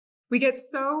We get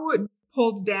so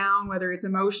pulled down, whether it's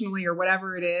emotionally or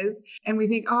whatever it is. And we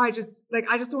think, oh, I just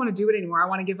don't want to do it anymore. I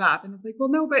want to give up. And it's like, well,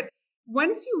 no, but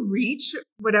once you reach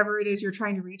whatever it is you're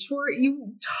trying to reach for,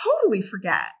 you totally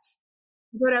forget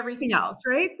about everything else,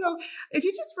 right? So if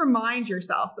you just remind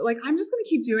yourself that I'm just going to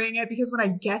keep doing it because when I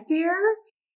get there,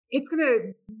 it's going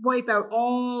to wipe out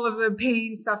all of the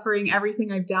pain, suffering,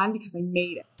 everything I've done because I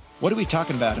made it. What are we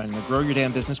talking about on the Grow Your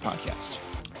Damn Business podcast?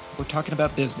 We're talking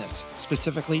about business,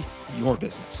 specifically your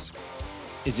business.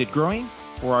 Is it growing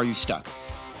or are you stuck?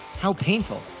 How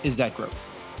painful is that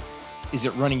growth? Is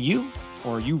it running you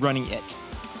or are you running it?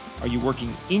 Are you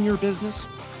working in your business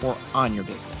or on your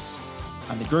business?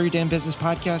 On the Grow Your Damn Business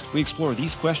podcast, we explore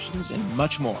these questions and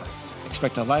much more.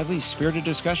 Expect a lively, spirited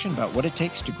discussion about what it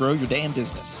takes to grow your damn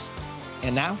business.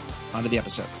 And now, on to the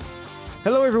episode.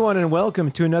 Hello, everyone, and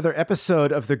welcome to another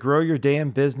episode of the Grow Your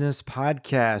Damn Business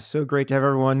podcast. So great to have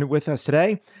everyone with us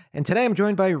today. And today I'm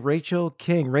joined by Rachel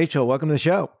King. Rachel, welcome to the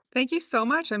show. Thank you so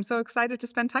much. I'm so excited to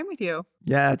spend time with you.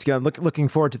 Yeah, it's good. Looking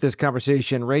forward to this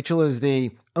conversation. Rachel is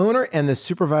the owner and the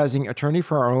supervising attorney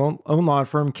for our own law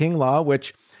firm, King Law,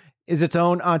 which is its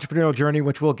own entrepreneurial journey,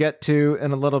 which we'll get to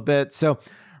in a little bit. So,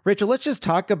 Rachel, let's just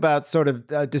talk about sort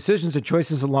of decisions and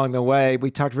choices along the way.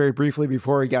 We talked very briefly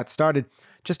before we got started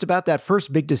just about that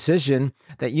first big decision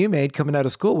that you made coming out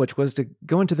of school, which was to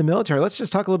go into the military. Let's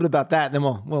just talk a little bit about that, and then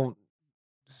we'll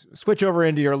switch over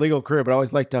into your legal career. But I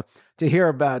always like to hear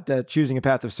about choosing a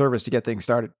path of service to get things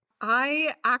started.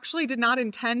 I actually did not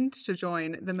intend to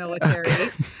join the military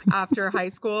after high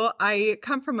school. I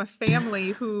come from a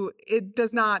family who it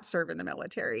does not serve in the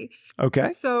military. Okay.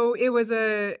 So it was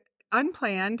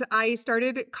unplanned. I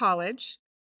started college.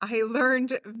 I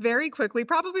learned very quickly,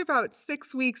 probably about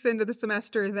 6 weeks into the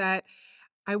semester, that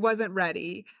I wasn't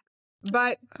ready.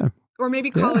 Or maybe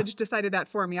college decided that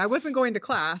for me. I wasn't going to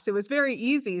class. It was very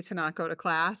easy to not go to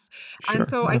class. Sure. And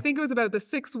so I think it was about the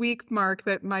 6-week mark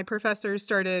that my professors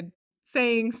started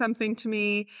saying something to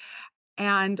me.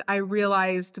 And I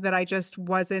realized that I just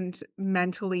wasn't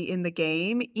mentally in the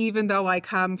game, even though I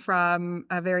come from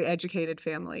a very educated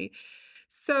family.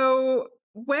 So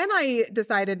when I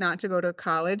decided not to go to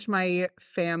college, my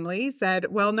family said,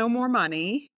 well, no more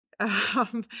money.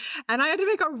 And I had to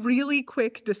make a really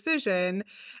quick decision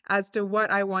as to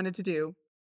what I wanted to do.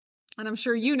 And I'm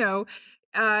sure you know,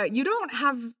 you don't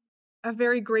have a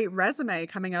very great resume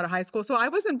coming out of high school. So I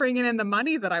wasn't bringing in the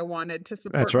money that I wanted to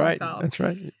support myself. That's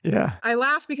right. Yeah. I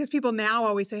laugh because people now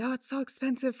always say, oh, it's so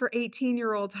expensive for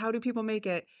 18-year-olds. How do people make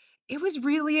it? It was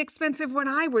really expensive when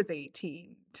I was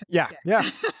 18. Yeah.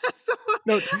 So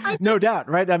No doubt,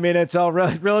 right? I mean, it's all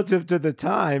relative to the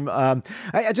time.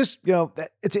 I just,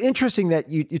 it's interesting that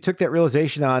you took that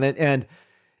realization on it, and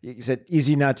you said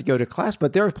easy not to go to class,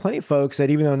 but there are plenty of folks that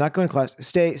even though not going to class,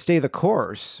 stay the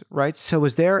course, right? So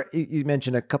was there, you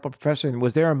mentioned a couple of professors,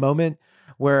 was there a moment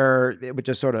where it would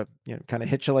just sort of, kind of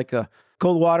hit you like a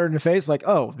cold water in the face, like,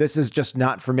 oh, this is just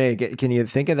not for me? Can you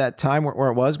think of that time where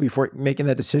it was before making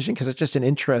that decision? Because it's just an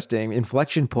interesting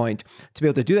inflection point to be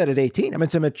able to do that at 18. I mean,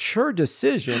 it's a mature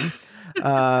decision,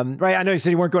 right? I know you said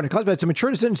you weren't going to class, but it's a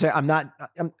mature decision to say,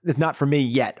 it's not for me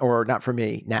yet, or not for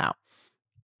me now.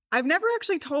 I've never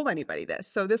actually told anybody this,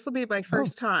 so this will be my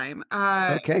first time.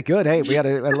 Okay, good. Hey, we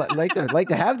like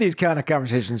to have these kind of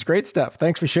conversations. Great stuff.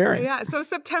 Thanks for sharing. Yeah. So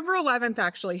September 11th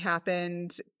actually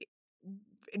happened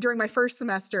during my first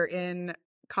semester in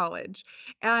college,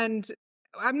 and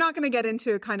I'm not going to get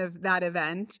into kind of that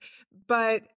event,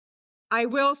 but I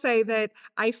will say that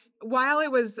while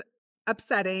it was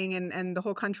upsetting and the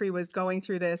whole country was going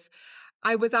through this,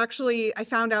 I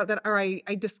found out that, or I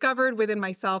discovered within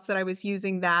myself that I was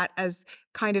using that as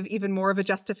kind of even more of a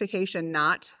justification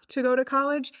not to go to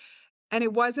college. And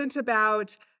it wasn't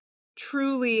about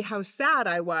truly how sad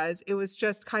I was. It was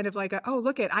just kind of like, oh,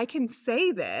 look I can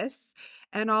say this.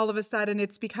 And all of a sudden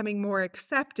it's becoming more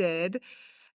accepted.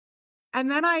 And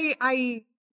then I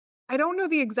don't know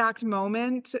the exact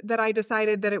moment that I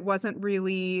decided that it wasn't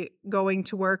really going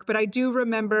to work, but I do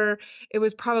remember it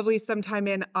was probably sometime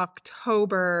in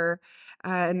October,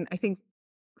 and I think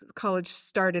college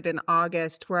started in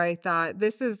August, where I thought,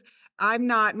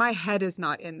 my head is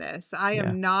not in this. I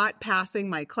am not passing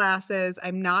my classes.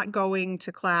 I'm not going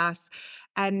to class.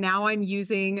 And now I'm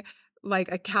using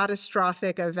like a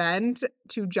catastrophic event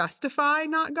to justify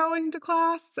not going to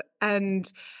class. And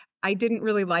I didn't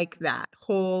really like that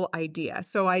whole idea.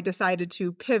 So I decided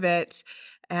to pivot,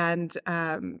 and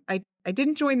I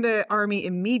didn't join the Army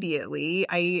immediately.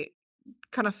 I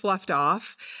kind of fluffed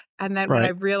off. And then when I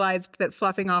realized that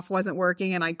fluffing off wasn't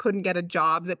working and I couldn't get a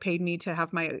job that paid me to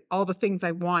have all the things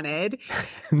I wanted,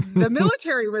 the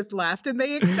military was left and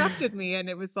they accepted me. And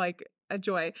it was like a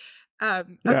joy. A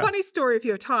funny story if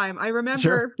you have time. I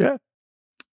remember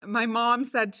my mom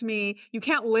said to me, "You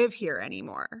can't live here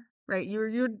anymore, right?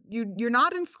 You're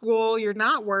not in school. You're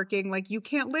not working. Like, you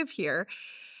can't live here."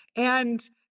 And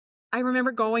I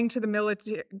remember going to the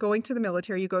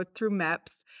military, you go through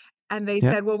MEPS, and they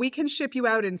said, "Well, we can ship you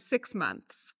out in 6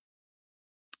 months."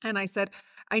 And I said,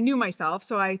 I knew myself.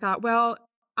 So I thought, well,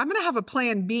 I'm going to have a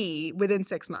plan B within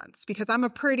 6 months because I'm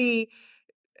pretty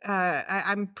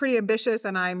ambitious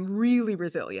and I'm really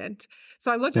resilient.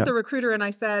 So I looked at the recruiter and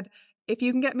I said, "If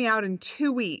you can get me out in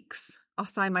 2 weeks, I'll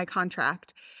sign my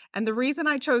contract." And the reason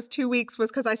I chose 2 weeks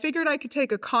was because I figured I could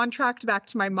take a contract back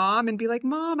to my mom and be like,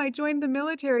 "Mom, I joined the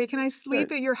military. Can I sleep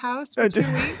at your house for 2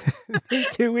 weeks?"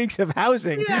 2 weeks of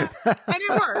housing. Yeah, and it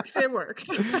worked. It worked.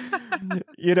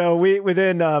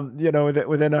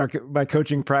 Within my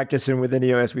coaching practice and within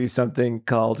EOS, we use something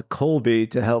called Colby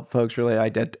to help folks really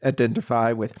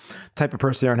identify with type of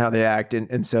person they are and how they act.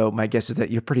 And so my guess is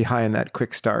that you're pretty high in that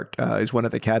quick start is one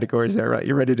of the categories there, right?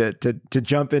 You're ready to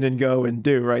jump in and go and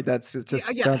do, right?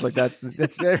 Sounds like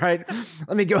that's right.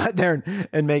 Let me go out there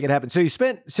and make it happen. So you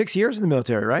spent 6 years in the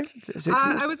military, right? 6 years?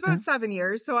 I was about 7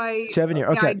 years. So 7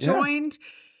 years. Okay. I joined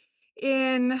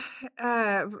in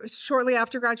shortly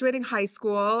after graduating high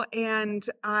school, and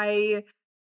I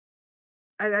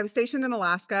was stationed in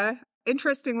Alaska.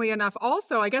 Interestingly enough,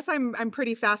 also, I guess I'm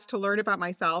pretty fast to learn about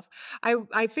myself.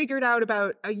 I figured out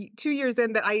about 2 years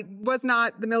in that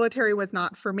the military was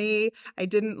not for me. I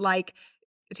didn't like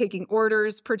taking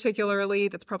orders particularly.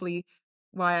 That's probably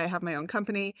why I have my own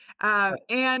company.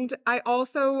 And I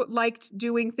also liked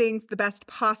doing things the best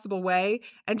possible way.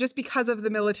 And just because of the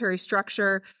military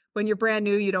structure, when you're brand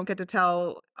new, you don't get to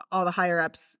tell all the higher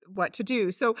ups what to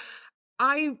do. So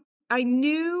I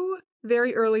knew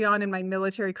very early on in my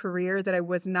military career that I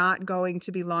was not going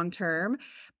to be long-term,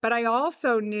 but I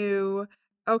also knew,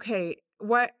 okay,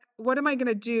 what am I going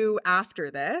to do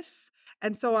after this?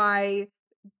 And so I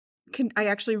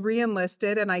actually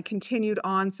re-enlisted and I continued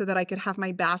on so that I could have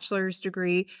my bachelor's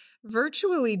degree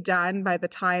virtually done by the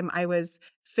time I was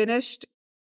finished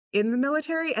in the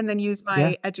military, and then use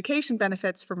my education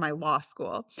benefits for my law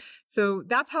school. So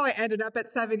that's how I ended up at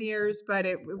 7 years, but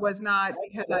it was not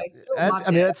because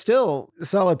that's still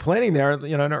solid planning there, in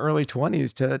the early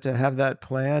 20s to have that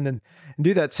plan and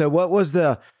do that. So what was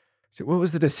the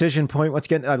decision point?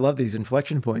 I love these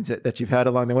inflection points that you've had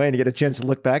along the way, and you get a chance to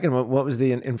look back. And what was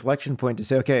the inflection point to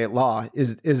say, okay, law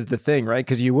is the thing, right?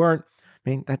 Because you weren't.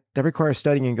 That requires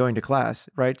studying and going to class,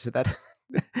 right? So that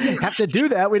have to do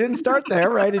that. We didn't start there,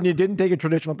 right? And you didn't take a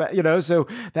traditional path, so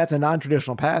that's a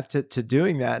non-traditional path to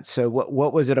doing that. So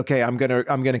what was it? Okay, I'm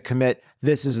gonna commit.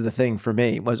 This is the thing for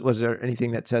me. Was there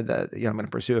anything that said that I'm going to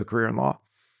pursue a career in law?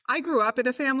 I grew up in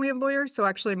a family of lawyers. So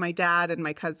actually my dad and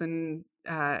my cousin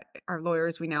are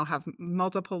lawyers. We now have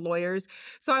multiple lawyers.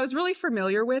 So I was really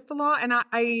familiar with the law. And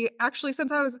I actually,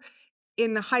 since I was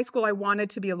in high school, I wanted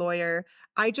to be a lawyer.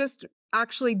 I just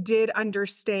actually did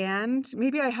understand,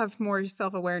 maybe I have more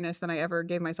self-awareness than I ever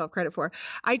gave myself credit for.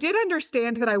 I did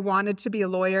understand that I wanted to be a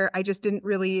lawyer. I just didn't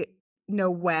really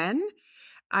know when.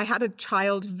 I had a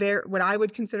child what I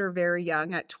would consider very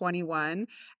young at 21.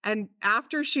 And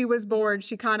after she was born,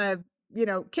 she kind of,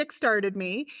 kickstarted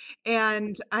me.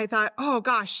 And I thought, oh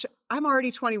gosh, I'm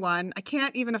already 21. I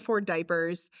can't even afford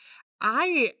diapers.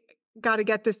 I got to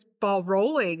get this ball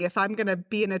rolling if I'm going to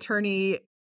be an attorney,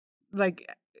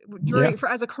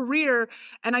 as a career.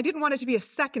 And I didn't want it to be a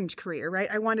second career, right?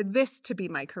 I wanted this to be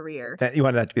my career. You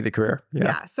wanted that to be the career.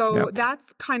 Yeah. So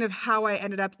that's kind of how I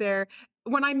ended up there.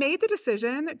 When I made the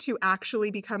decision to actually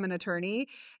become an attorney,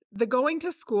 the going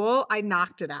to school, I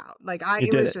knocked it out.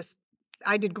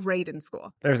 I did great in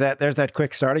school. There's that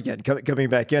quick start again, coming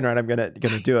back in, right? I'm gonna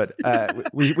do it.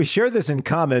 We share this in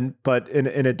common, but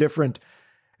in a different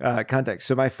context.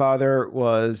 So my father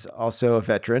was also a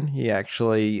veteran. He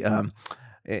actually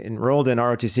enrolled in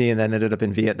ROTC and then ended up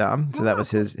in Vietnam. So that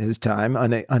was his time.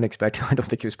 Unexpected. I don't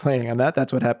think he was planning on that.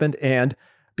 That's what happened. And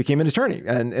became an attorney.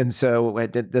 And so I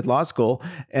did law school.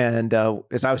 And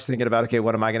as I was thinking about, okay,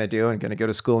 what am I going to do? I'm going to go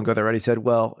to school and go there. He said,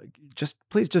 well,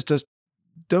 please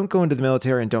don't go into the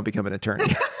military and don't become an attorney.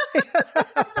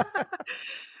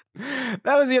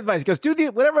 That was the advice. He goes, do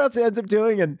whatever else he ends up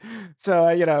doing. And so,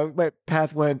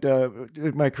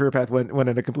 my career path went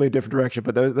in a completely different direction.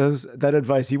 But that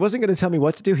advice, he wasn't going to tell me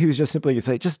what to do. He was just simply going to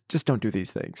say, just don't do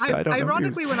these things. So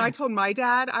ironically, when I told my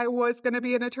dad I was going to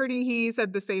be an attorney, he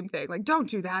said the same thing. Like, don't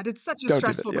do that. It's such a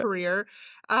stressful career.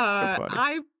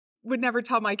 I would never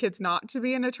tell my kids not to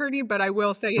be an attorney, but I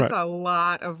will say it's Right. a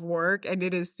lot of work and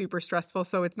it is super stressful.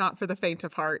 So it's not for the faint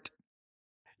of heart.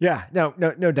 Yeah, no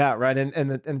doubt, right?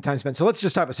 And the time spent. So let's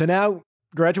just talk about. So now,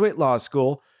 graduate law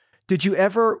school. Did you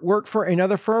ever work for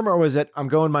another firm, or was it I'm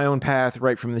going my own path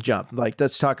right from the jump? Like,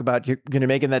 let's talk about you're going to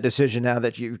making that decision now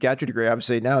that you've got your degree.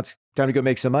 Obviously, now it's time to go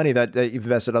make some money that you've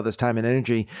invested all this time and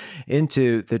energy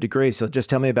into the degree. So just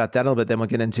tell me about that a little bit. Then we'll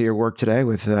get into your work today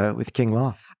with King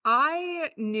Law. I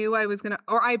knew I was going to,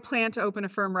 or I planned to open a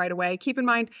firm right away. Keep in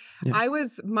mind, Yeah. I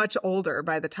was much older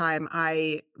by the time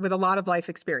with a lot of life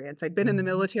experience. I'd been in the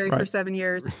military for Right. 7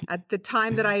 years. At the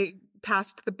time that I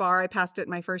passed the bar, I passed it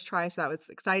my first try. So that was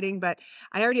exciting, but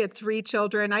I already had 3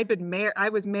 children. I'd been married. I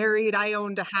was married. I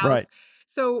owned a house. Right.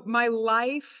 So my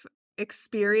life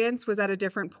experience was at a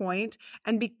different point.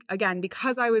 And again,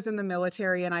 because I was in the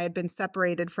military and I had been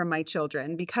separated from my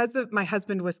children, because of my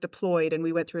husband was deployed and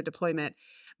we went through a deployment,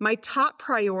 my top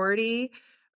priority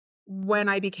when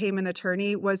I became an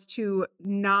attorney was to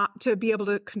be able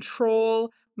to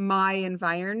control my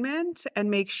environment and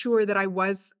make sure that I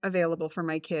was available for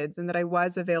my kids and that I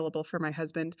was available for my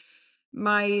husband.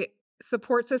 My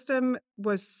support system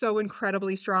was so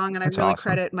incredibly strong, and That's I really awesome.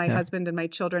 credit my Yeah. husband and my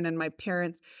children and my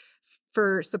parents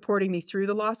for supporting me through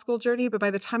the law school journey. But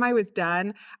by the time I was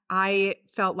done, I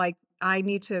felt like I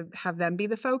need to have them be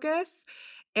the focus.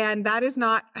 And that is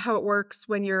not how it works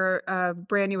when you're a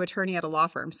brand new attorney at a law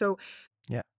firm. So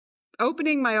Yeah.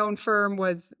 opening my own firm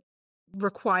was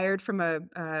required from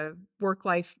a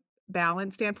work-life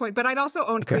balance standpoint, but I'd also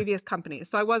owned Okay. previous companies,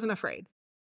 so I wasn't afraid.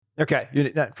 Okay.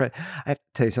 You're not, I have to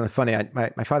tell you something funny.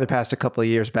 My father passed a couple of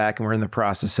years back, and we're in the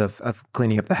process of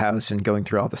cleaning up the house and going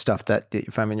through all the stuff that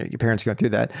if I mean your parents going through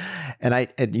that. And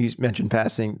you mentioned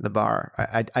passing the bar.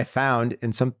 I found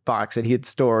in some box that he had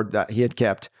stored, he had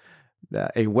kept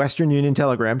a Western Union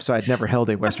telegram. So I'd never held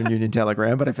a Western Union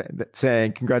telegram, but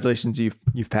saying, congratulations,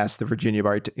 you've passed the Virginia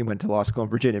bar. You went to law school in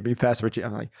Virginia, but you passed Virginia.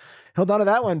 I'm like, held on to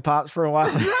that one, Pops, for a while.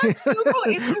 That's so cool.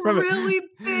 It's a really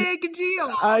big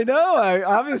deal. I know.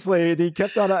 Obviously, he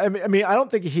kept on. I mean, I don't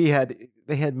think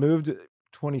they had moved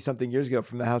 20 something years ago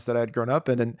from the house that I had grown up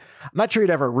in. And I'm not sure he'd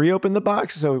ever reopened the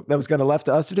box. So that was kind of left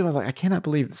to us to do. I was like, I cannot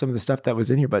believe some of the stuff that was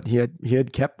in here, but he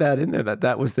had kept that in there,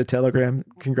 that was the telegram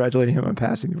congratulating him on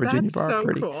passing the Virginia That's bar. so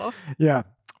cool. Yeah.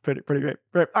 Pretty great.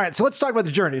 Right. All right. So let's talk about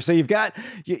the journey. So you've got,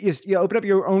 you open up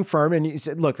your own firm and you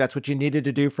said, look, that's what you needed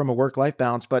to do from a work-life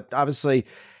balance. But obviously,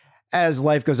 as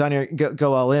life goes on,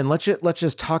 go all in. Let's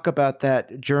just talk about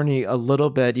that journey a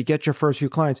little bit. You get your first few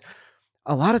clients.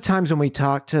 A lot of times when we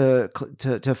talk to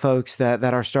folks that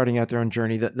are starting out their own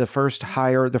journey, the first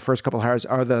couple of hires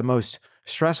are the most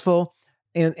stressful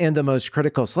and the most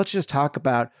critical. So let's just talk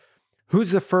about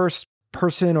who's the first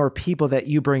person or people that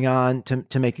you bring on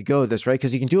to make a go of this, right?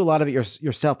 Because you can do a lot of it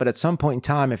yourself, but at some point in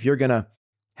time, if you're going to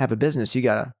have a business, you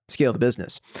got to scale the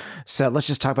business. So let's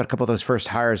just talk about a couple of those first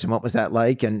hires and what was that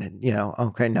like? And,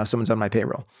 okay, now someone's on my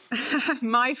payroll.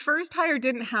 My first hire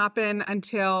didn't happen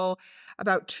until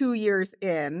about 2 years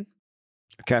in.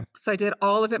 Okay. So I did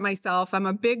all of it myself. I'm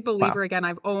a big believer. Again,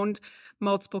 I've owned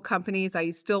multiple companies.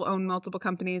 I still own multiple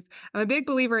companies. I'm a big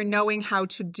believer in knowing how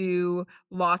to do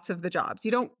lots of the jobs.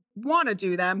 You don't want to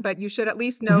do them, but you should at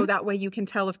least know. That way you can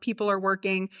tell if people are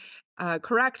working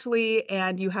correctly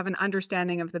and you have an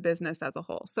understanding of the business as a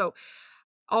whole. So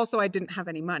also, I didn't have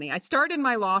any money. I started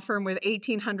my law firm with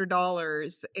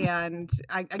 $1,800 and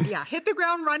I hit the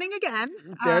ground running again.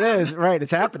 There it is. Right.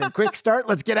 It's happening. Quick start.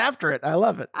 Let's get after it. I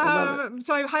love it.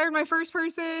 So I hired my first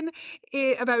person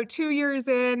about 2 years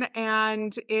in,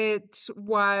 and it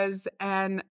was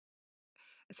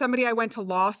somebody I went to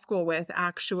law school with,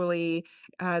 actually,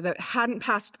 that hadn't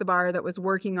passed the bar, that was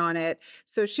working on it.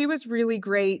 So she was really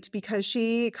great because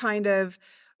she kind of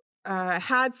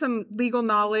had some legal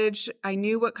knowledge. I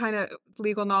knew what kind of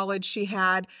legal knowledge she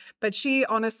had, but she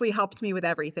honestly helped me with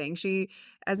everything.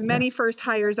 As many first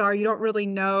hires are, you don't really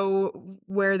know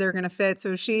where they're going to fit.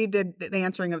 So she did the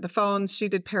answering of the phones. She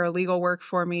did paralegal work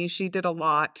for me. She did a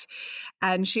lot.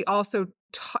 And she also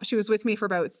she was with me for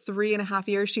about 3.5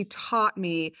 years. She taught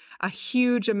me a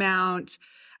huge amount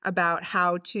about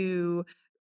how to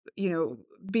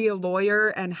be a lawyer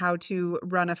and how to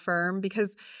run a firm,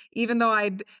 because even though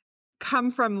I'd come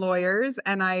from lawyers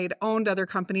and I'd owned other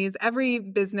companies, every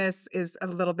business is a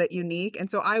little bit unique. And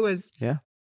so I was,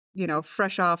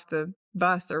 fresh off the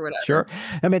bus or whatever. Sure.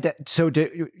 I mean, so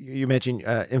you mentioned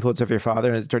influence of your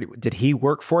father. Did he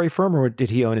work for a firm or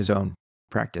did he own his own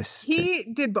practice? He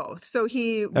did both. So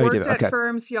he worked at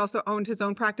firms. He also owned his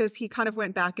own practice. He kind of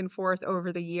went back and forth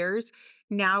over the years.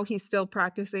 Now he's still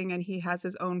practicing and he has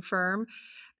his own firm.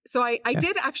 So I Yeah.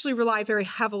 did actually rely very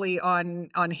heavily on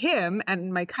him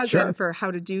and my cousin Sure. for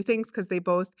how to do things because they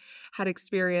both had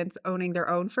experience owning their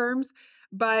own firms.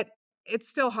 But it's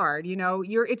still hard,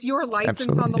 it's your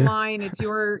license on the Absolutely. Yeah. line, it's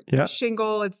your Yeah.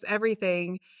 shingle, it's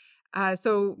everything.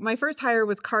 So my first hire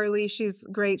was Carly. She's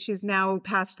great. She's now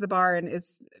passed the bar and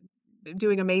is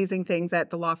doing amazing things at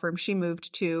the law firm she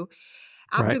moved to.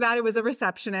 After Right. that, it was a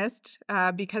receptionist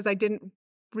because I didn't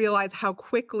realize how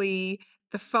quickly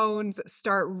the phones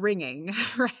start ringing,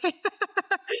 right?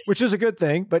 Which is a good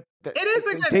thing, but It is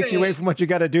a it good takes you away thing. from what you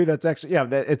got to do. That's actually, yeah,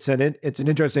 it's an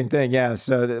interesting thing. Yeah.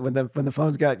 So that when the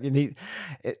phone's got, you need,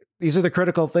 these are the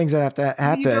critical things that have to You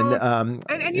happen.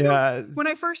 don't, and Yeah. when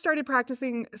I first started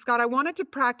practicing, Scott, I wanted to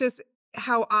practice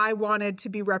how I wanted to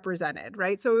be represented,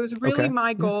 right? So it was really Okay. my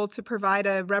Yeah. goal to provide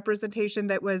a representation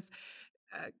that was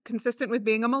consistent with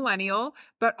being a millennial,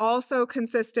 but also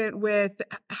consistent with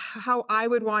how I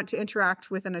would want to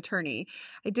interact with an attorney.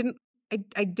 I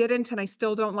didn't, and I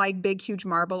still don't like big, huge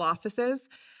marble offices.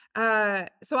 So I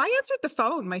answered the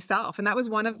phone myself, and that was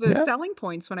one of the Yeah. selling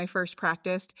points when I first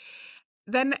practiced.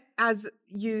 Then, as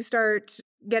you start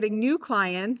getting new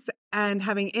clients and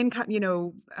having income,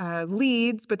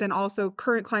 leads, but then also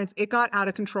current clients, it got out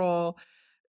of control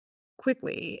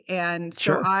quickly. And so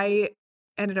Sure. I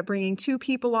ended up bringing two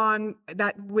people on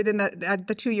that within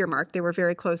the 2-year mark. They were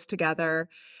very close together.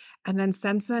 And then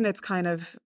since then it's kind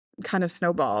of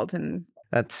snowballed and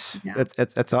yeah.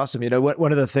 That's awesome.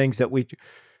 One of the things that we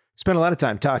spend a lot of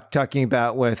time talking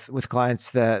about with clients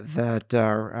that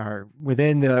are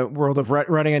within the world of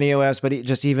running an EOS, but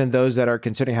just even those that are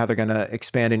considering how they're going to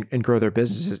expand and grow their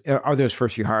businesses are those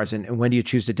first few hires, and when do you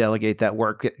choose to delegate that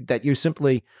work that you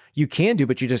can do,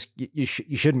 but you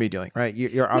shouldn't be doing, right? You're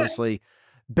Yeah. obviously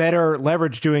better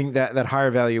leverage doing that higher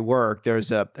value work.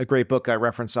 There's a great book I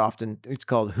reference often. It's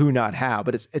called Who Not How,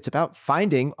 but it's about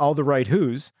finding all the right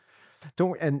who's.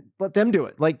 Don't and let them do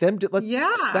it. Like them do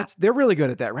Yeah. they're really good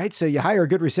at that, right? So you hire a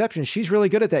good receptionist. She's really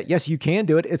good at that. Yes, you can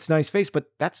do it. It's nice face, but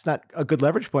that's not a good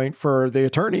leverage point for the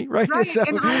attorney, right? Right. So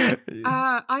And I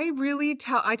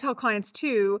tell clients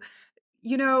too,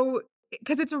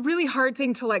 because it's a really hard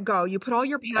thing to let go. You put all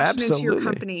your passion into your absolutely.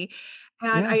 company.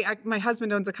 And Yeah. my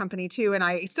husband owns a company too, and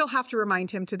I still have to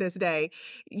remind him to this day,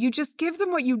 you just give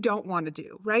them what you don't want to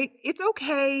do, right? It's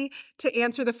okay to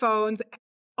answer the phones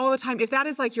all the time. If that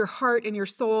is like your heart and your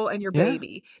soul and your Yeah.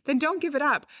 baby, then don't give it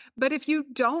up. But if you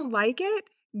don't like it,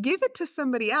 give it to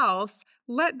somebody else,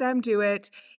 let them do it.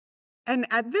 And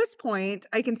at this point,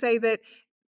 I can say that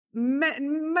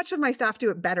much of my staff do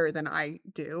it better than I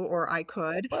do or I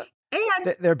could. But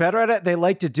And they're better at it. They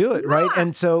like to do it, right? yeah,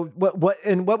 And so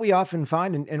what we often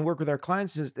find and work with our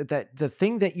clients is that the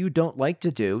thing that you don't like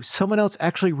to do, someone else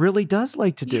actually really does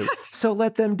like to do. yes. So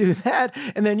let them do that,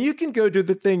 and then you can go do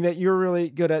the thing that you're really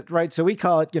good at, right? So we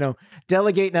call it,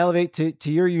 delegate and elevate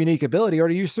to your unique ability or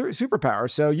to your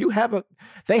superpower. So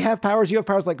they have powers, you have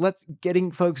powers. Like let's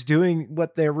getting folks doing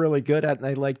what they're really good at and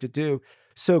they like to do.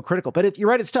 So critical, but you're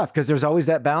right. It's tough because there's always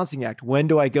that balancing act. When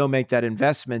do I go make that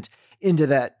investment into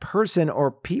that person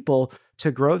or people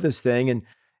to grow this thing? And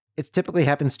it typically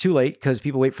happens too late because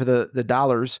people wait for the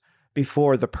dollars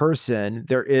before the person.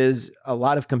 There is a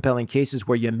lot of compelling cases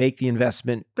where you make the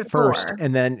investment first, Before.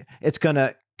 and then it's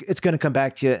gonna come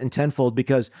back to you in tenfold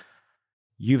because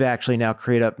you've actually now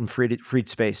created up and freed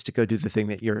space to go do the thing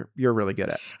that you're really good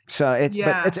at. So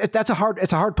Yeah. it's a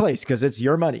hard place because it's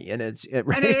your money and And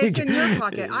it's in your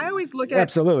pocket. I always look at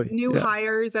absolutely. new Yeah.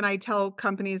 hires, and I tell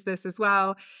companies this as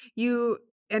well. The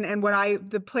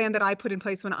plan that I put in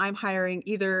place when I'm hiring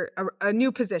either a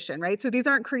new position, right? So these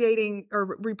aren't creating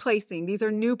or replacing, these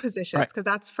are new positions Right. because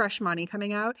that's fresh money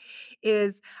coming out,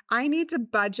 is I need to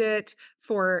budget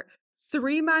for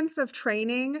 3 months of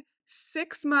training,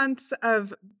 6 months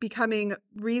of becoming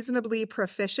reasonably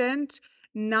proficient,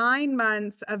 9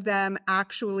 months of them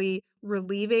actually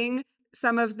relieving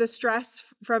some of the stress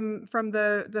from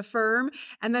the firm,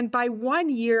 and then by 1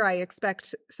 year I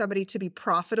expect somebody to be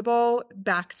profitable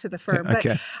back to the firm. But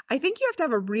Okay. I think you have to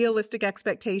have a realistic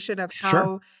expectation of Sure.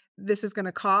 how this is going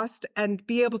to cost and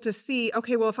be able to see,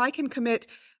 okay, well, if I can commit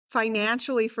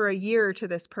financially for a year to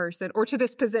this person or to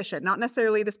this position, not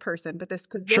necessarily this person, but this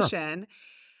Sure. position,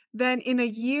 then in a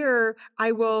year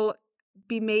I will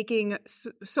be making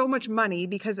so much money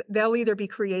because they'll either be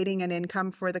creating an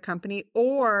income for the company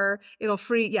or it'll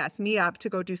free, yes, me up to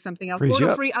go do something else, or Frees you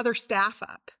it'll up. free other staff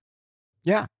up.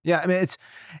 Yeah. Yeah. I mean,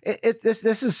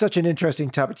 this is such an interesting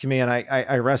topic to me, and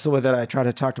I wrestle with it. I try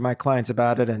to talk to my clients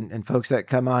about it and folks that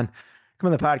come on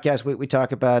come on the podcast, we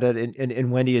talk about it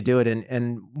and when do you do it?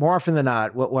 And more often than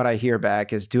not, what I hear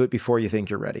back is do it before you think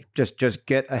you're ready. Just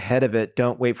get ahead of it.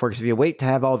 Don't wait for it. Because if you wait to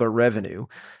have all the revenue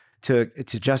to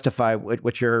justify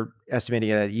what you're estimating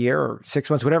in a year or 6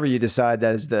 months, whatever you decide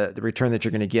that is the return that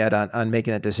you're going to get on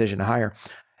making that decision to hire,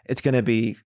 it's going to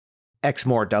be X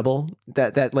more double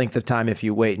that length of time if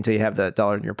you wait until you have the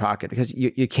dollar in your pocket, because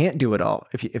you can't do it all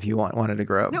if you wanted to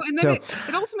grow. No, and then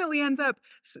it ultimately ends up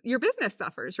your business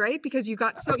suffers, right? Because you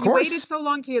waited so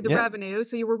long to get the revenue,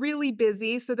 so you were really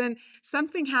busy. So then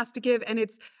something has to give, and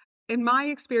it's, in my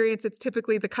experience, it's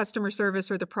typically the customer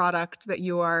service or the product that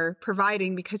you are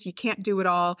providing, because you can't do it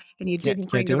all and you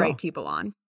didn't bring the right people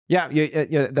on. Yeah,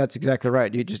 that's exactly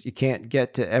right. You can't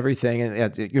get to everything,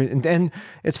 and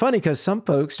it's funny because some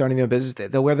folks starting their business,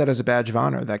 they'll wear that as a badge of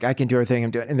honor. Like, I can do everything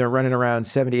I'm doing, and they're running around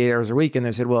 78 hours a week, and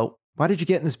they said, "Well, why did you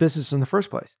get in this business in the first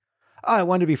place?" "Oh, I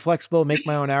wanted to be flexible, make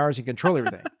my own hours, and control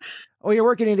everything." "Oh, you're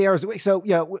working 80 hours a week, so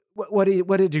yeah. What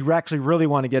did you actually really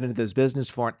want to get into this business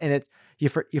for?" And you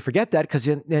forget that because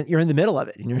you're in the middle of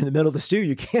it, and you're in the middle of the stew.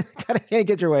 You can't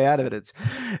get your way out of it.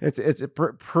 It's a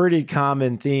pretty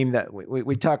common theme that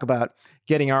we talk about,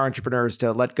 getting our entrepreneurs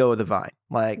to let go of the vine,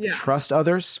 trust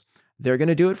others. They're going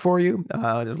to do it for you.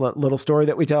 There's a little story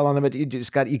that we tell on them, but you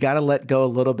got to let go a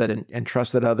little bit and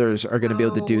trust that others are going to be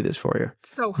able to do this for you.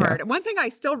 So hard. Yeah. One thing I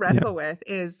still wrestle with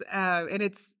is, and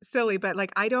it's silly, but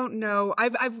like, I don't know,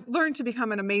 I've learned to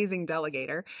become an amazing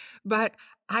delegator, but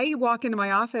I walk into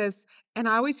my office and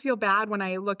I always feel bad when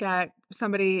I look at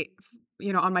somebody,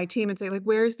 on my team and say, like,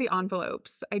 where's the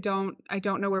envelopes? I don't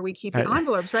know where we keep the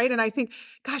envelopes, right? And I think,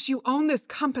 gosh, you own this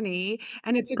company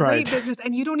and it's a great business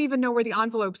and you don't even know where the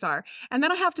envelopes are. And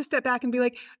then I have to step back and be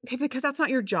like, okay, because that's not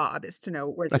your job, is to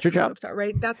know where the envelopes are,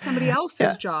 right? That's somebody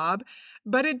else's job.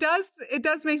 But it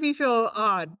does make me feel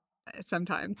odd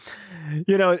sometimes.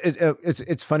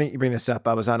 It's funny you bring this up.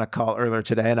 I was on a call earlier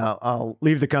today, and I'll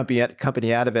leave the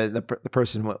company out of it. The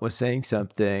person was saying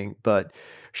something, but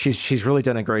she's really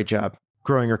done a great job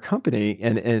growing her company,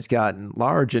 and it's gotten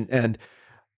large. And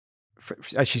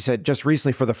as she said, just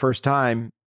recently, for the first time,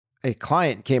 a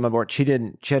client came on board. She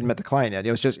hadn't met the client yet.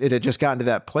 It had just gotten to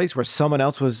that place where someone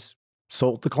else was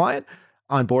sold the client,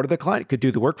 on board of the client, could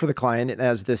do the work for the client. And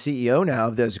as the CEO now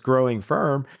of this growing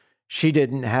firm, she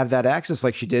didn't have that access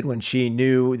like she did when she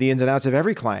knew the ins and outs of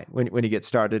every client when you get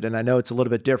started. And I know it's a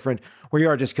little bit different where you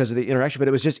are just because of the interaction, but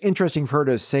it was just interesting for her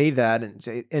to say that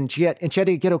and she had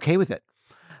to get okay with it.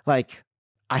 Like,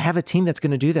 I have a team that's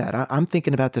going to do that. I'm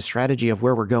thinking about the strategy of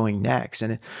where we're going next.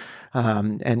 And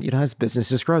as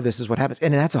businesses grow, this is what happens.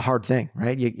 And that's a hard thing,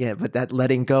 right? But that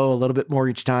letting go a little bit more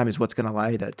each time is what's going to allow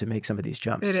you to make some of these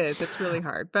jumps. It is. It's really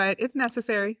hard, but it's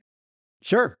necessary.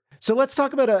 Sure. So let's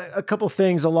talk about a couple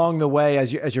things along the way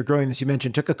as you're growing this. You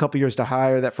mentioned it took a couple years to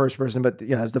hire that first person, but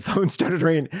as the phone started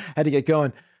ringing, had to get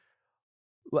going.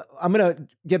 I'm going to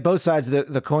get both sides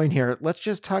of the coin here. Let's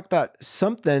just talk about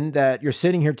something that you're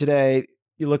sitting here today.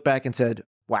 You look back and said,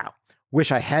 wow,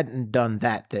 wish I hadn't done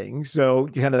that thing. So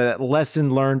kind of that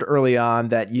lesson learned early on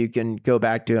that you can go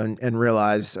back to and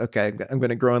realize, okay, I'm going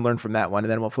to grow and learn from that one.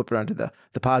 And then we'll flip around to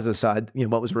the positive side,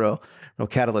 what was real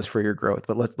catalyst for your growth.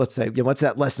 But let's say, what's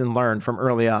that lesson learned from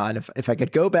early on? If I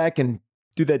could go back and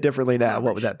do that differently now,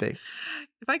 what would that be?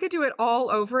 If I could do it all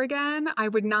over again, I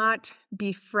would not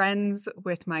be friends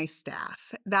with my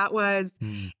staff. That was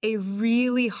a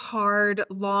really hard,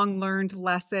 long learned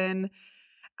lesson.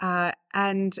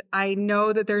 And I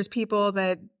know that there's people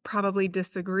that probably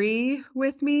disagree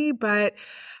with me, but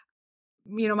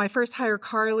my first hire,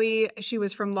 Carly, she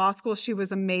was from law school. She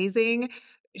was amazing.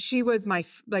 She was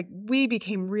we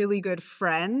became really good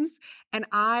friends. And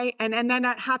then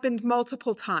that happened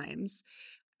multiple times.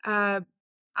 I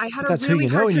had a really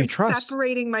hard time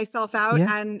separating myself out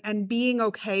and being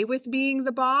okay with being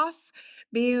the boss,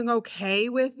 being okay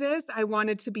with this. I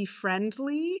wanted to be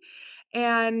friendly,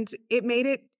 and it made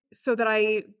it so that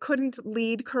I couldn't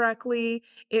lead correctly.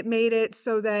 It made it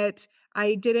so that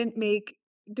I didn't make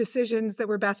decisions that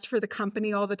were best for the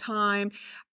company all the time.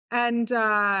 And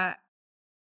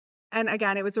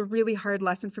again, it was a really hard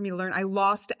lesson for me to learn. I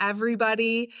lost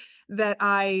everybody that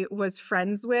I was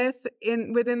friends with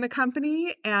within the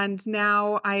company. And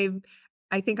now I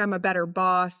think I'm a better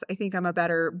boss. I think I'm a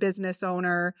better business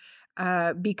owner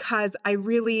because I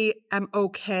really am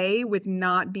okay with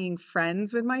not being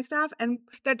friends with my staff. And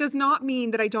that does not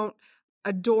mean that I don't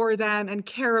adore them and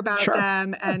care about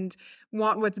them and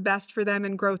want what's best for them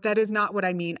and growth. That is not what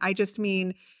I mean. I just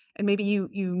mean, and maybe you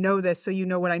know this, so you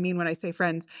know what I mean when I say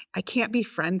friends, I can't be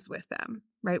friends with them,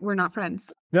 right? We're not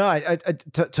friends. No, I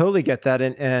totally get that.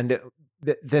 And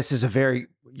this is a very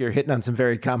you're hitting on some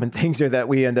very common things here that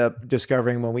we end up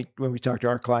discovering when we talk to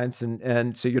our clients.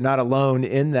 And so you're not alone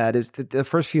in that, is that the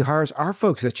first few hires are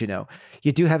folks that you know.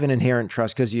 You do have an inherent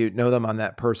trust because you know them on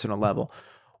that personal level.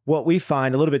 What we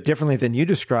find a little bit differently than you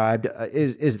described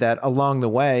is that along the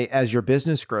way, as your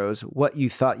business grows, what you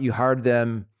thought you hired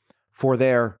them for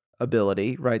their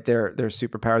ability, right? Their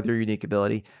superpower, their unique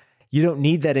ability. You don't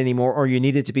need that anymore, or you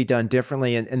need it to be done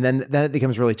differently. And then it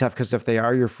becomes really tough, because if they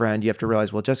are your friend, you have to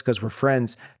realize, well, just because we're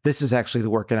friends, this is actually the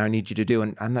work that I need you to do.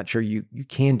 And I'm not sure you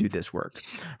can do this work,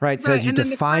 right? So as you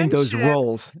define those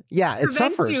roles, it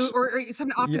suffers. You, or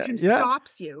something often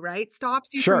stops you, right?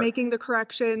 Stops you from making the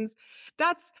corrections.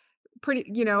 That's pretty,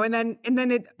 and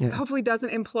then it hopefully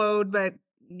doesn't implode, but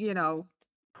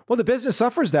Well, the business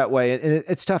suffers that way, and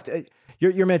it's tough.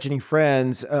 You're mentioning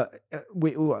friends. A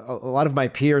lot of my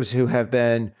peers who have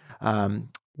been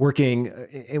working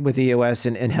with EOS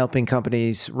and helping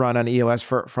companies run on EOS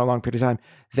for a long period of time,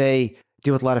 they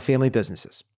deal with a lot of family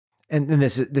businesses. And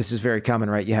this is very common,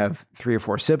 right? You have 3 or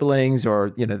 4 siblings, or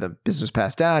the business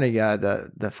passed down, and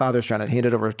the father's trying to hand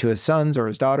it over to his sons or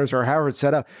his daughters, or however it's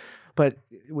set up. But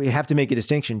we have to make a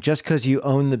distinction. Just because you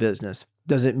own the business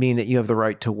doesn't mean that you have the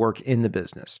right to work in the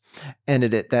business. And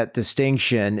that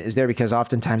distinction is there because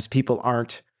oftentimes people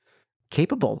aren't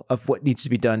capable of what needs to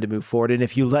be done to move forward. And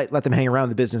if you let them hang around,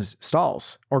 the business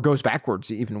stalls or goes backwards,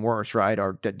 even worse, right?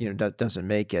 Or doesn't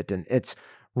make it. And it's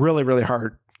really, really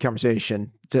hard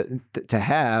conversation to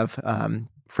have,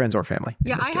 friends or family.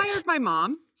 Yeah, I hired my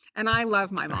mom. And I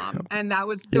love my mom. And that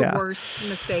was the worst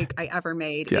mistake I ever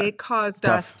made. Yeah. It caused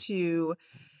us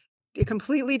it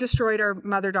completely destroyed our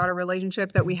mother-daughter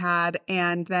relationship that we had.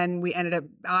 And then we ended up,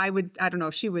 I don't know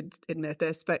if she would admit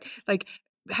this, but like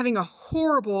having a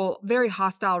horrible, very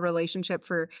hostile relationship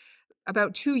for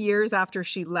about 2 years after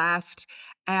she left.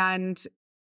 And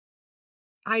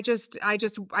I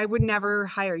would never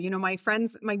hire, my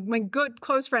friends, my good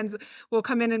close friends will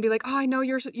come in and be like, oh, I know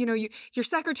your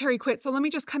secretary quit. So let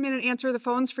me just come in and answer the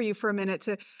phones for you for a minute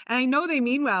and I know they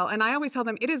mean well. And I always tell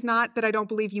them, it is not that I don't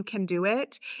believe you can do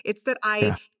it. It's that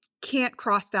I can't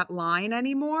cross that line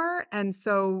anymore. And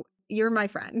so you're my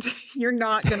friend. You're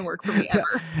not going to work for me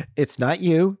ever. It's not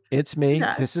you. It's me.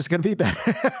 Yeah. This is going to be better.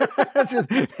 This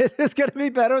is going to be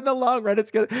better in the long run.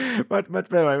 It's going to much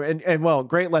better. And well,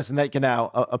 great lesson that you can now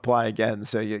apply again.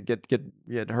 So you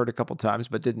had hurt a couple times,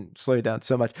 but didn't slow you down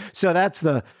so much. So that's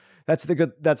the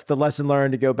lesson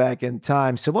learned, to go back in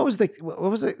time. So what was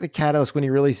the catalyst when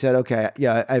you really said, okay,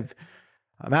 yeah,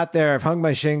 I'm out there, I've hung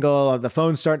my shingle, the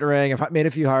phone's starting to ring, I've made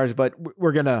a few hires, but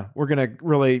we're gonna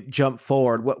really jump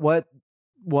forward. What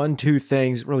 1-2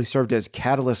 things really served as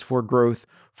catalysts for growth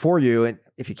for you, and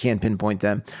if you can pinpoint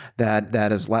them, that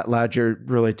has allowed you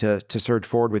really to surge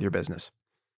forward with your business?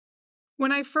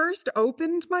 When I first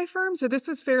opened my firm, so this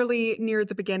was fairly near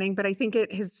the beginning, but I think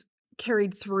it has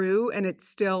carried through, and it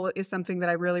still is something that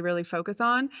I really, really focus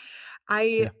on.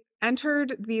 I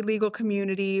entered the legal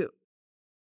community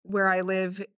where I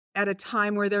live at a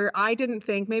time where I didn't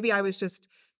think, maybe I was just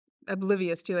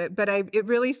oblivious to it, but it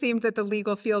really seemed that the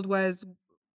legal field was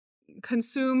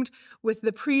consumed with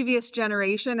the previous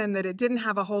generation and that it didn't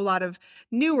have a whole lot of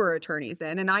newer attorneys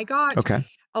in. And I got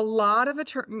a lot of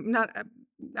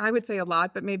I would say a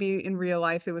lot, but maybe in real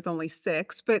life it was only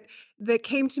 6, but that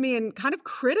came to me and kind of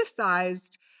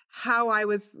criticized how I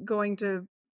was going to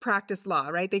practice law,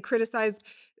 right? They criticized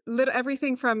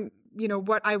everything from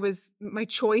what my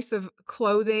choice of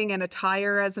clothing and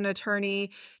attire as an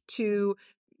attorney to,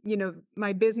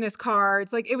 my business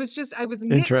cards. Like, it was just, I was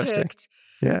nitpicked.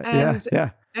 And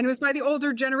it was by the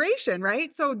older generation,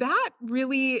 right? So that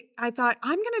really, I thought,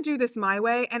 I'm going to do this my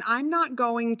way, and I'm not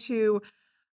going to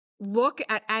look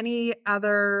at any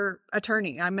other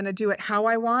attorney. I'm going to do it how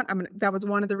I want. That was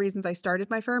one of the reasons I started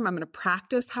my firm. I'm going to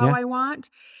practice how I want.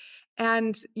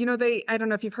 And, I don't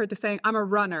know if you've heard the saying, I'm a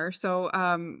runner. So,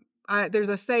 there's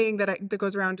a saying that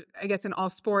goes around, I guess, in all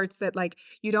sports, that like,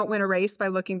 you don't win a race by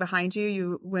looking behind you,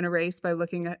 you win a race by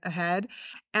looking ahead.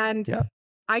 And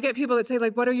I get people that say,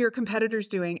 like, what are your competitors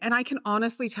doing? And I can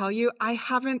honestly tell you, I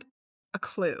haven't a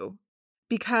clue,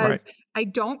 because I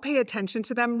don't pay attention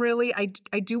to them really.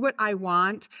 I do what I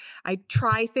want. I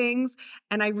try things.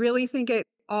 And I really think it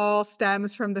all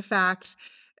stems from the fact,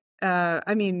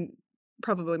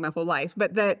 probably my whole life,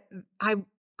 but that I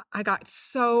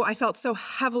felt so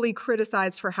heavily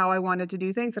criticized for how I wanted to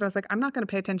do things that I was like, I'm not going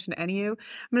to pay attention to any of you.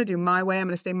 I'm going to do my way. I'm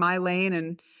going to stay my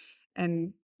lane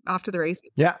and off to the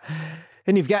races. Yeah.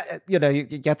 And you've got, you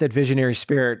got that visionary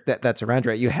spirit that's around,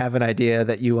 right? You have an idea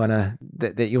that you want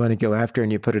to go after,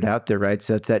 and you put it out there, right?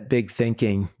 So it's that big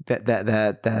thinking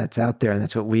that's out there. And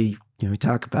that's what we we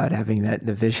talk about having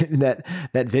the vision, that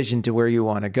vision to where you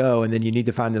want to go, and then you need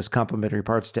to find those complementary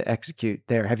parts to execute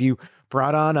there. Have you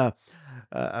brought on a,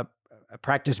 a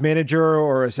practice manager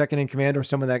or a second in command or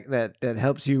someone that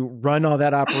helps you run all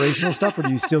that operational stuff, or do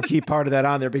you still keep part of that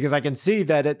on there? Because I can see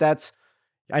that's,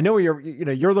 I know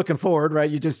you're looking forward, right?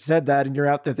 You just said that, and you're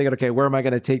out there thinking, okay, where am I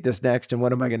going to take this next, and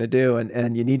what am I going to do?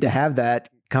 And you need to have that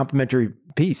complementary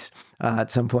piece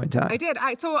at some point in time. I did.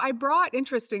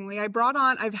 Interestingly,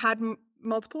 I've had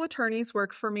multiple attorneys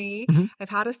work for me. Mm-hmm. I've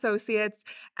had associates.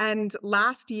 And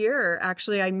last year,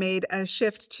 actually, I made a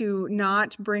shift to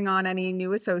not bring on any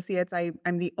new associates.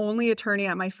 I'm the only attorney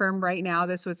at my firm right now.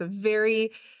 This was a very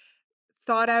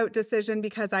thought out decision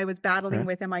because I was battling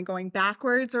with, am I going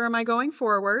backwards or am I going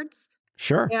forwards?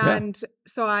 Sure. And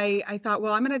so I thought,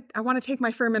 well, I want to take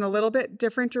my firm in a little bit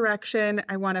different direction.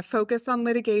 I want to focus on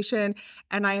litigation,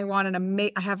 and I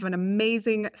have an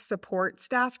amazing support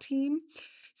staff team.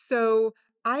 So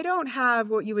I don't have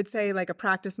what you would say like a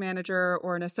practice manager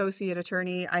or an associate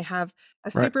attorney. I have a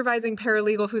supervising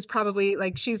paralegal who's probably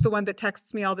she's the one that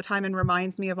texts me all the time and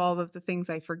reminds me of all of the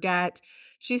things I forget.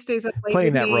 She stays up late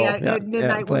with me at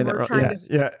midnight when we're trying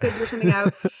to figure something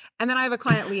out. And then I have a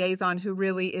client liaison who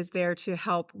really is there to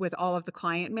help with all of the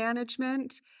client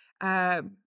management.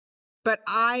 But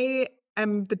I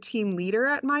am the team leader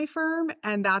at my firm,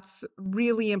 and that's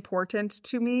really important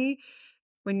to me.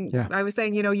 When I was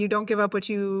saying, you don't give up what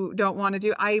you don't want to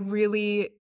do, I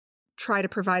really try to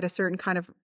provide a certain kind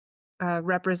of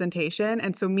representation.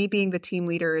 And so me being the team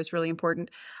leader is really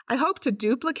important. I hope to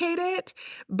duplicate it,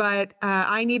 but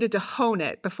I needed to hone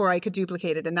it before I could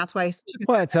duplicate it. And that's why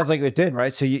well, it sounds like it did,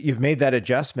 right? So you've made that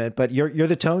adjustment, but you're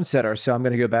the tone setter. So I'm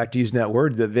going to go back to using that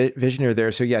word, the visionary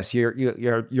there. So yes,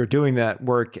 you're doing that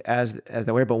work as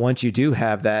that way. But once you do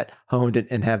have that honed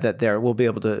and have that there, we'll be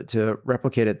able to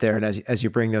replicate it there. And as you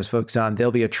bring those folks on,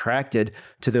 they'll be attracted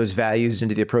to those values and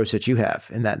to the approach that you have.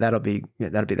 And that'll be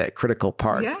that critical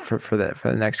part for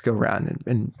the next go round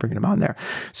and bringing them on there.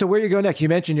 So where you go next? You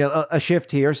mentioned a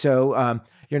shift here. So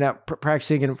you're now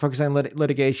practicing and focusing on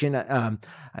litigation,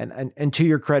 and to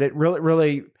your credit,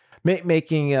 really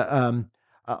making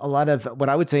a lot of what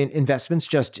I would say investments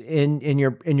just in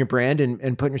your brand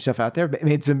and putting yourself out there.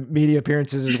 Made some media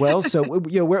appearances as well. So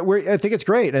I think it's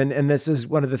great, and this is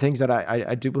one of the things that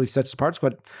I do believe sets apart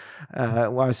what why I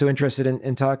was so interested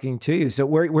in talking to you. So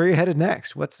where are you headed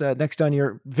next? What's next on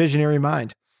your visionary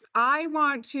mind? I've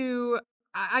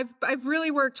really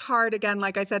worked hard, again,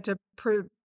 like I said, to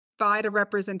provide a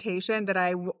representation that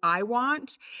I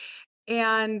want.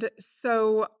 And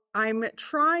so I'm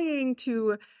trying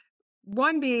to,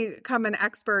 become an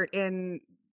expert in,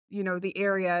 the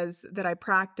areas that I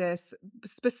practice,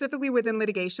 specifically within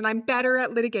litigation. I'm better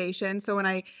at litigation. So when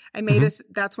I made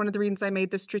that's one of the reasons I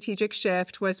made the strategic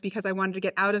shift, was because I wanted to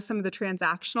get out of some of the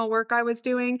transactional work I was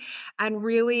doing and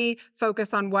really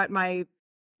focus on what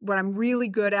I'm really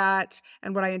good at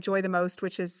and what I enjoy the most,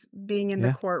 which is being in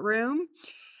the courtroom.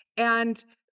 And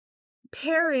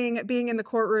pairing being in the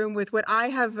courtroom with what I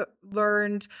have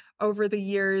learned over the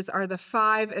years are the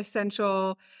 5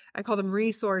 essential, I call them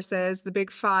resources, the big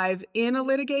 5 in a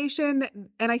litigation.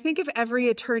 And I think if every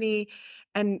attorney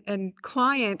and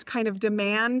client kind of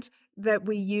demand that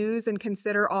we use and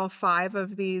consider all 5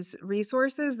 of these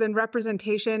resources, then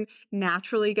representation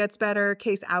naturally gets better,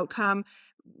 case outcome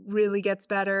really gets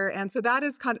better. And so that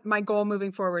is kind of my goal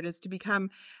moving forward, is to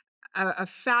become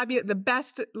the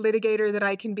best litigator that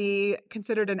I can be,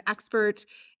 considered an expert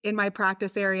in my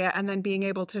practice area, and then being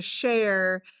able to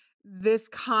share this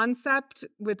concept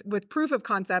with proof of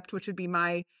concept, which would be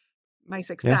my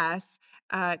success,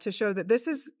 to show that this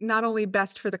is not only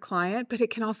best for the client, but it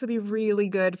can also be really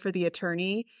good for the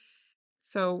attorney.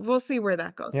 So we'll see where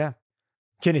that goes. Yeah.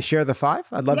 Can you share the 5?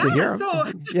 I'd love to hear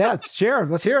them. Share them.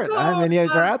 Let's hear it. So,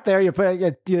 they're out there. You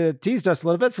teased us a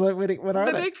little bit. So what are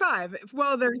the they? big 5?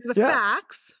 Well, there's the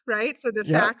facts, right? So the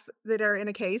facts that are in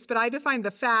a case, but I define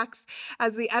the facts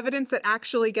as the evidence that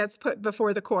actually gets put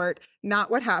before the court,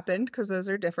 not what happened, because those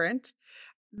are different.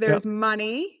 There's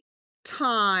money,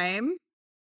 time,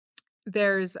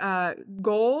 there's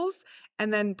goals,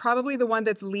 and then probably the one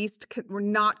that's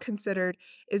not considered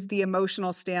is the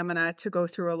emotional stamina to go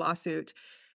through a lawsuit.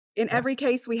 In every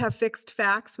case, we have fixed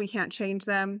facts. We can't change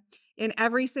them. In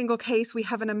every single case, we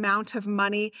have an amount of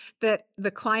money that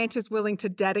the client is willing to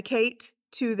dedicate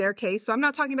to their case. So I'm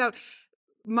not talking about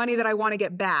money that I want to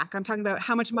get back. I'm talking about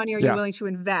how much money are you willing to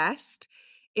invest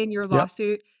in your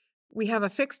lawsuit. We have a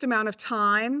fixed amount of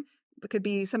time. It could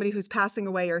be somebody who's passing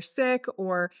away or sick,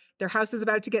 or their house is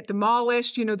about to get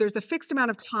demolished. There's a fixed amount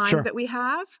of time that we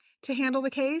have to handle the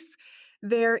case.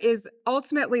 There is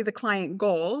ultimately the client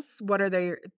goals. What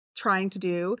are trying to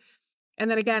do. And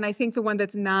then again, I think the one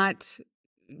that's not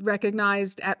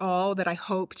recognized at all that I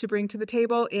hope to bring to the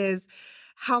table is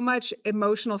how much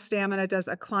emotional stamina does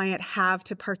a client have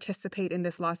to participate in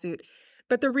this lawsuit?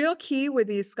 But the real key with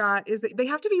these, Scott, is that they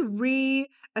have to be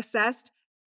reassessed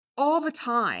all the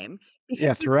time Yeah,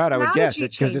 because the throughout, I would guess strategy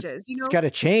it because changes, it's got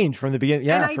to change from the beginning.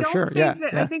 And Yeah, I for don't sure. Yeah, think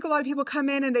that, I yeah. think a lot of people come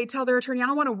in and they tell their attorney,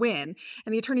 I want to win.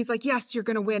 And the attorney's like, yes, you're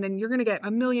going to win and you're going to get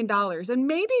 $1 million. And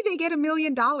maybe they get $1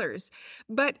 million.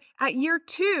 But at year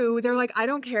 2, they're like, I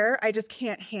don't care. I just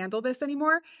can't handle this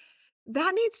anymore.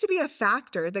 That needs to be a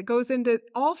factor that goes into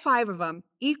all 5 of them,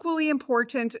 equally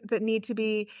important, that need to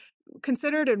be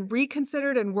considered and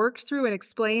reconsidered and worked through and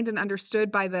explained and understood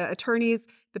by the attorneys,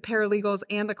 the paralegals,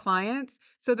 and the clients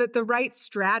so that the right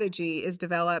strategy is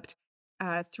developed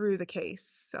through the case.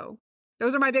 So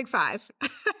those are my big 5.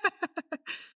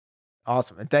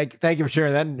 Awesome. And thank you for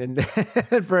sharing that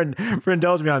and for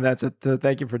indulging me on that. So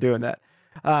thank you for doing that.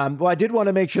 Well, I did want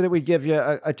to make sure that we give you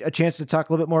a chance to talk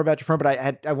a little bit more about your firm,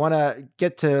 but I want to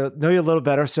get to know you a little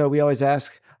better. So we always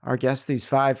ask our guests these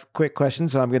 5 quick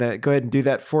questions. So I'm going to go ahead and do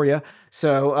that for you.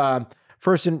 So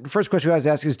first question we always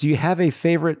ask is, do you have a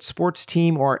favorite sports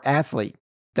team or athlete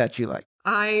that you like?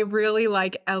 I really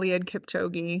like Eliud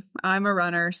Kipchoge. I'm a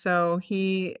runner, so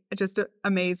he just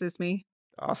amazes me.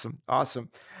 Awesome.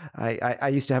 I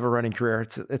used to have a running career.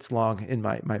 It's long in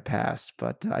my past,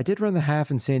 but I did run the half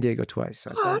in San Diego twice.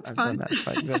 So That's fun. done that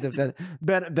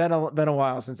twice. Been a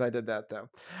while since I did that though.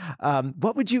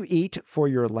 What would you eat for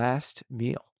your last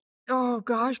meal? Oh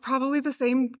gosh, probably the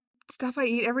same stuff I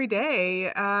eat every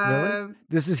day. Really?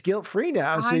 This is guilt-free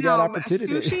now, so I you got know.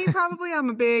 opportunity. Sushi, probably. I'm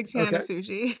a big fan Okay. of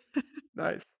sushi.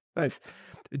 Nice.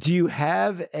 Do you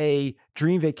have a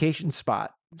dream vacation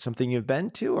spot? Something you've been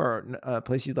to or a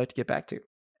place you'd like to get back to?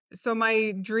 So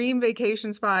my dream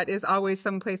vacation spot is always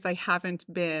someplace I haven't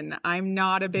been. I'm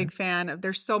not a Okay. big fan of,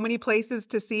 there's so many places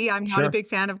to see. I'm not a Sure. big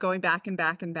fan of going back and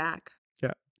back and back.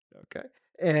 Yeah. Okay.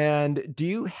 And do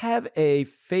you have a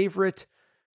favorite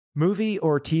movie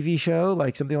or TV show,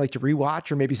 like something like to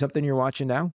rewatch or maybe something you're watching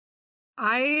now?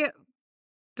 I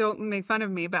don't make fun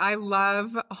of me, but I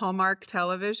love Hallmark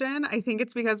television. I think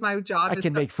it's because my job I is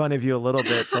can so make fun of you a little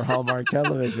bit for Hallmark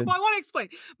television. Well, I want to explain.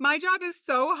 My job is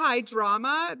so high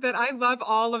drama that I love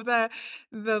all of the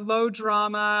low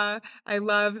drama. I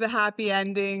love the happy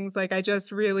endings. Like I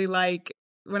just really like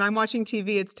when I'm watching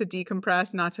TV, it's to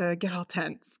decompress, not to get all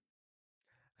tense.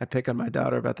 I pick on my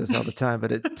daughter about this all the time,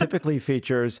 but it typically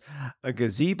features a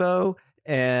gazebo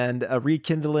and a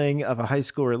rekindling of a high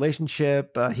school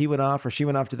relationship. He went off or she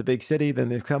went off to the big city. Then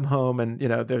they've come home and,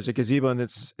 there's a gazebo and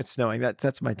it's snowing.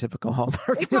 That's my typical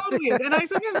Hallmark. It totally is. And I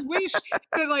sometimes wish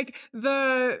that like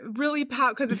the really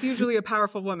because it's usually a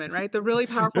powerful woman, right? The really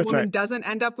powerful That's woman right. doesn't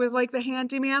end up with like the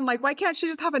handyman. Like, why can't she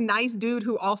just have a nice dude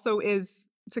who also is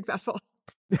successful?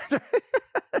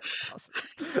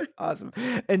 Awesome.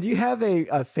 And do you have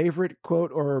a favorite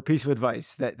quote or piece of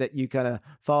advice that you kind of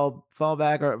fall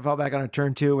back on a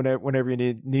turn to whenever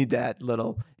you need that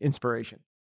little inspiration?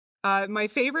 My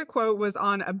favorite quote was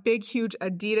on a big, huge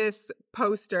Adidas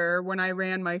poster when I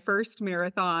ran my first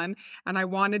marathon and I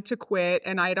wanted to quit.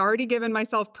 And I had already given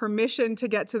myself permission to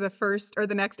get to the first or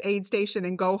the next aid station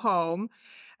and go home.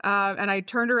 And I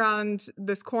turned around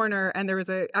this corner and there was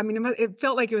it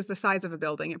felt like it was the size of a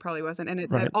building. It probably wasn't. And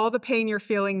it said, Right. all the pain you're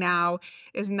feeling now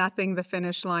is nothing the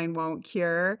finish line won't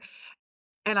cure.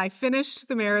 And I finished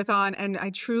the marathon and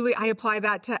I apply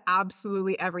that to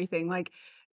absolutely everything. Like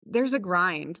there's a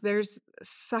grind, there's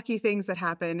sucky things that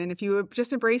happen. And if you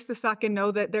just embrace the suck and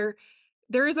know that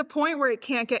there is a point where it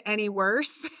can't get any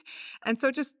worse. And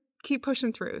so just keep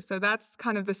pushing through. So that's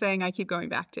kind of the saying I keep going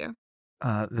back to.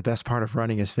 The best part of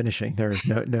running is finishing. There is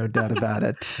no doubt about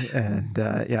it. And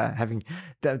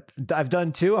I've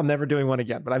done 2. I'm never doing one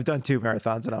again, but I've done 2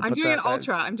 marathons, and I'm doing an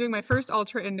ultra. I'm doing my first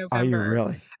ultra in November. Are you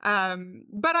really?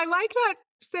 But I like that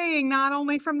saying, not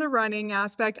only from the running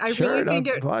aspect. I Sure, really think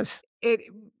it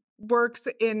works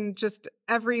in just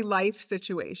every life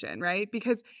situation, right?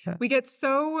 Because we get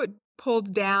so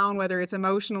pulled down, whether it's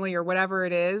emotionally or whatever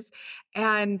it is,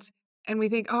 and we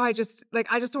think, oh, I just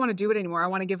don't want to do it anymore. I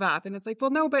want to give up. And it's like, well,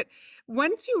 no, but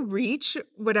once you reach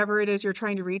whatever it is you're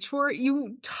trying to reach for,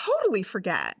 you totally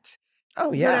forget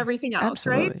Oh yeah, everything else,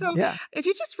 absolutely. right? So yeah. if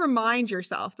you just remind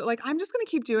yourself that like, I'm just going to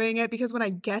keep doing it because when I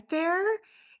get there,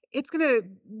 it's going to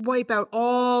wipe out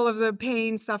all of the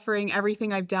pain, suffering,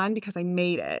 everything I've done because I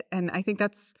made it. And I think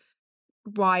that's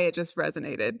why it just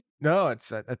resonated. No,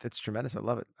 it's tremendous. I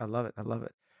love it.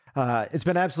 It's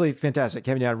been absolutely fantastic.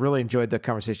 Kevin, I really enjoyed the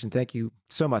conversation. Thank you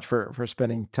so much for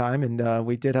spending time. And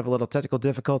we did have a little technical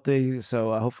difficulty,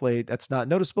 so hopefully that's not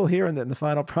noticeable here in the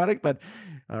final product. But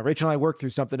Rachel and I worked through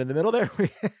something in the middle there. We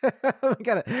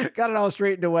got it all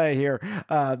straightened away here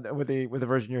with the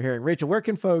version you're hearing. Rachel, where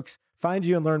can folks find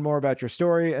you and learn more about your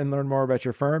story and learn more about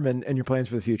your firm and your plans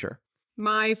for the future?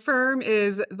 My firm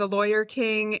is The Lawyer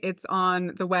King. It's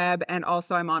on the web, and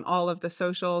also I'm on all of the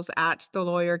socials at The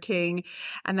Lawyer King.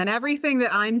 And then everything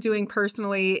that I'm doing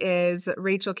personally is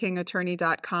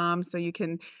rachelkingattorney.com. So you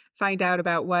can find out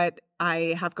about what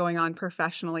I have going on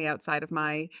professionally outside of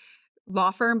my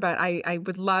law firm. But I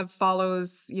would love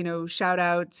follows, shout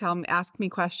out, ask me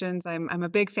questions. I'm a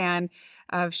big fan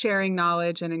of sharing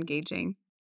knowledge and engaging.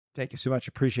 Thank you so much.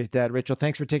 Appreciate that. Rachel,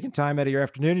 thanks for taking time out of your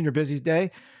afternoon and your busy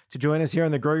day to join us here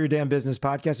on the Grow Your Damn Business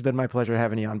podcast. It's been my pleasure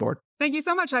having you on board. Thank you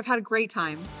so much. I've had a great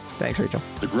time. Thanks, Rachel.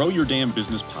 The Grow Your Damn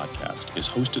Business podcast is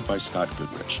hosted by Scott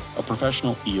Goodrich, a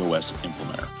professional EOS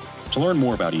implementer. To learn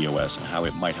more about EOS and how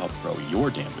it might help grow your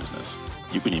damn business,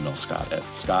 you can email Scott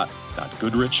at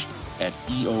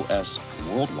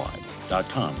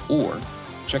scott.goodrich@eosworldwide.com or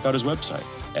check out his website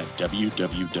at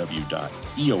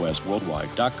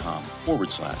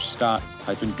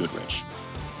www.eosworldwide.com/Scott-Goodrich.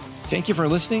 Thank you for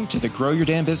listening to the Grow Your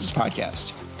Damn Business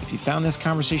podcast. If you found this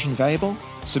conversation valuable,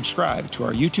 subscribe to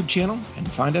our YouTube channel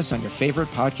and find us on your favorite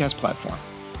podcast platform.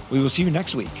 We will see you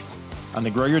next week on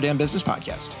the Grow Your Damn Business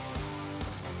podcast.